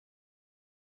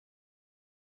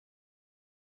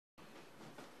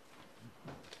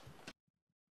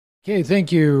Okay,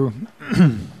 thank you.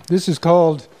 This is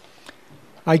called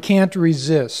I Can't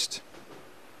Resist.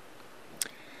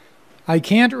 I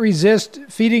can't resist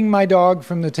feeding my dog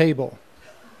from the table.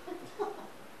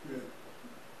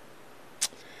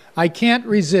 I can't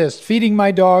resist feeding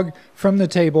my dog from the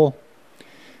table,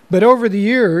 but over the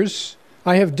years,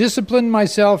 I have disciplined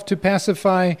myself to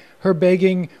pacify her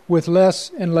begging with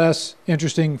less and less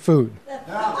interesting food.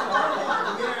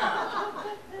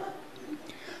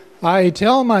 I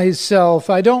tell myself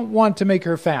I don't want to make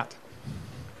her fat.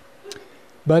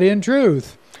 But in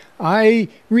truth, I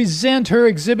resent her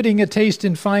exhibiting a taste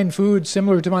in fine food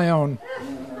similar to my own.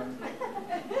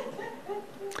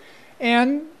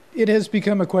 And it has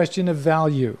become a question of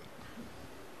value.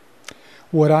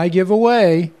 What I give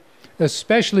away,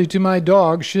 especially to my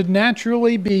dog, should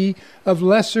naturally be of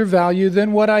lesser value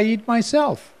than what I eat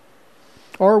myself,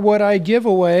 or what I give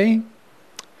away,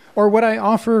 or what I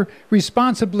offer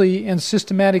responsibly and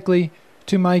systematically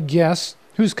to my guests,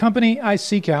 whose company I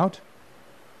seek out,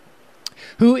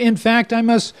 who, in fact, I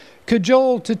must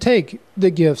cajole to take the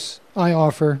gifts I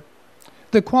offer,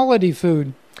 the quality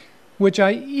food, which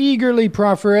I eagerly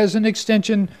proffer as an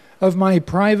extension of my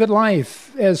private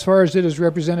life as far as it is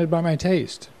represented by my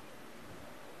taste.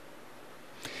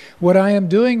 What I am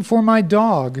doing for my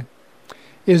dog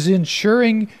is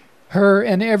ensuring her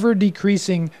an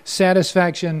ever-decreasing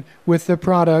satisfaction with the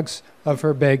products of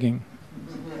her begging.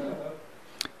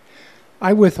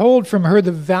 I withhold from her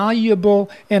the valuable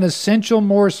and essential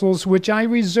morsels which I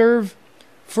reserve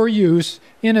for use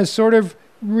in a sort of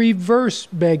reverse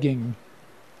begging,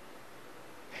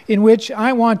 in which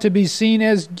I want to be seen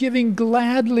as giving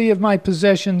gladly of my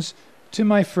possessions to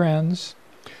my friends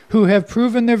who have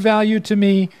proven their value to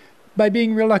me by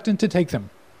being reluctant to take them.